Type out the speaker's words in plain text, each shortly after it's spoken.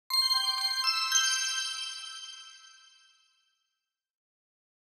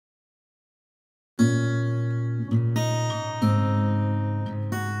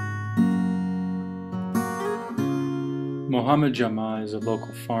Mohammed Jama is a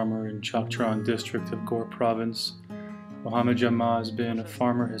local farmer in Chakcharan district of Ghor Province. Mohammed Jama has been a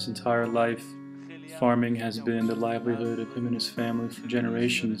farmer his entire life. Farming has been the livelihood of him and his family for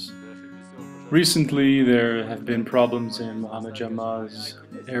generations. Recently, there have been problems in Mohammed Jama's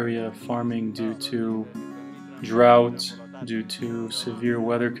area of farming due to drought, due to severe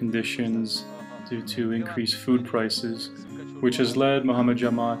weather conditions, due to increased food prices, which has led Mohammed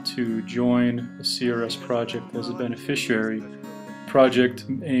Jama to join a CRS project as a beneficiary, a project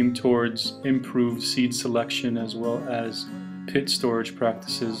aimed towards improved seed selection as well as pit storage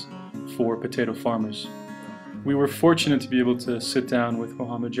practices for potato farmers. We were fortunate to be able to sit down with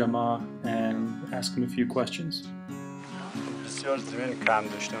Mohammed Jama and ask him a few questions. بسیار زمین کم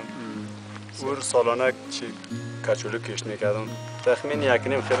داشتم. سالانه کچولو کش میکردم. تخمین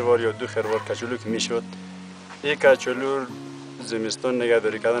 1.5 خروار یا 2 خروار کچولو که میشد. یک کچولو زمستان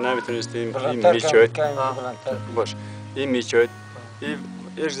نگهداری کردن نمیتونستیم. این میشد. باش. این میشد.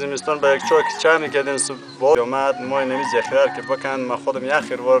 یک زمستان با یک چاک چه میکردن صبح آمد ما نمی ذخیره که بکن من خودم 1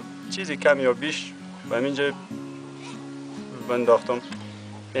 خروار چیزی کم یا بیش و اینجا بنداختم.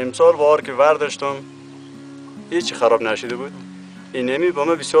 امسال بار که ورداشتم هیچ خراب نشده بود. این نمی با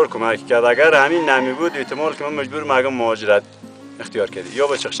ما بسیار کمک کرد. اگر همین نمی بود احتمال که من مجبور مگم مهاجرت اختیار کردی یا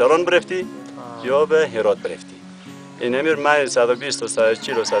به چخشران برفتی یا به هرات برفتی. این نمی من 120 و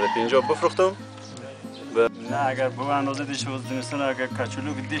 140 و 150 بفروختم. نه اگر به اندازه دیش بود زمستان اگر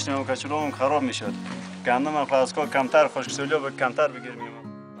کچولو که دیش نمو کچولو هم خراب میشد. گندم هم پاسکا کمتر خشکسالی به کمتر بگیریم.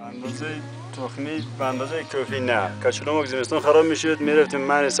 اندازه تخمی به اندازه کافی نه. کچولو زمستان خراب میشد میرفتیم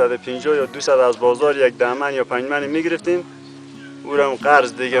من 150 یا 200 از بازار یک دامن یا 5 من میگرفتیم. او را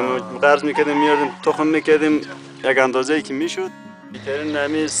قرض دیگه قرض میکردیم میاردیم تخم میکردیم یک اندازه‌ای که میشد. بیترین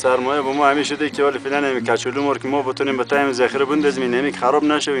نمی سرمایه با ما همین شده که ولی فعلا نمی کچولو مر که ما بتونیم به تایم ذخیره بندازیم نمی خراب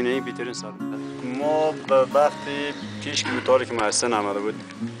نشه و این بیترین سرمایه. ما به وقتی پیش که بطوری که محسن آمده بود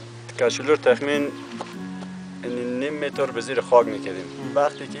کچولو تخمین نیم متر به زیر خاک میکردیم.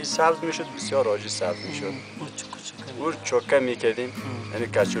 وقتی که سبز میشد بسیار راجی سبز میشد. او چوکه میکردیم یعنی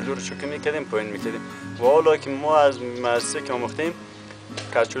کچولو رو چوکه میکردیم پایین میکردیم و حالا که ما از مدرسه که آموختیم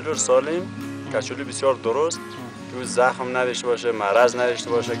کچولو سالم کچولو بسیار درست که زخم نداشته باشه مرض نداشته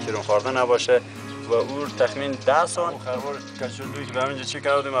باشه کرون خورده نباشه و او تخمین 10 سال خروار کچولویی که به همینجا چی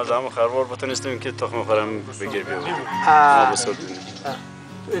کردیم از همون خروار بتونستیم که تخم خورم بگیر بیاریم.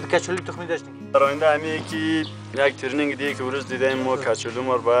 کچولو تخمی داشتیم. در آینده همیه که یک ترنینگ دیگه که روز دیدیم ما کچولو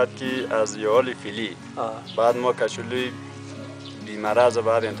ما باید که از یال فیلی بعد ما کچولوی بیمرض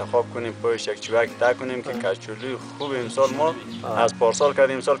بعد انتخاب کنیم پایش یک چوک تا کنیم که کچولوی خوب امسال ما از پارسال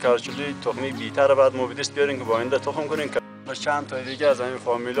کردیم امسال کچولوی تخمی بیتر بعد ما بدست بیاریم که با آینده تخم کنیم. چند تا دیگه از همین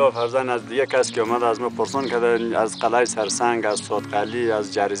فامیلا فرزند از دیگه کس که اومد از ما پرسان کرده از قلعه سرسنگ از سادقلی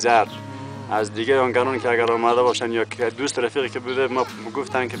از جریزر از دیگه آنگران که اگر آمده باشن یا که دوست رفیقی که بوده ما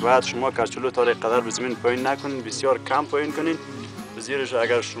گفتن که بعد شما کچولو تا قدر به زمین پایین نکنین بسیار کم پایین کنین زیرش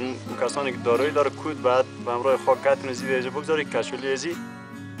اگر شما کسانی که دارویی داره کود بعد به همراه خاک کتون زیر بگذارید کچولوی ازی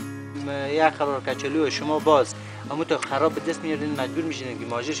یک خروار کچولو شما باز اما تو خراب به دست میارین مجبور میشین که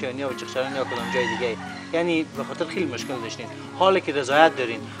مهاجر شین یا چخشران یا کدام جای دیگه یعنی به خاطر خیلی مشکل داشتین حالی که رضایت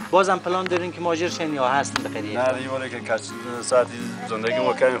دارین بازم پلان دارین که مهاجر شین یا هستین بقیه نه دیگه ولی که ساعتی زندگی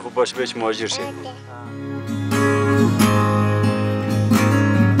ما کمی خوب باشه بهش مهاجر شین.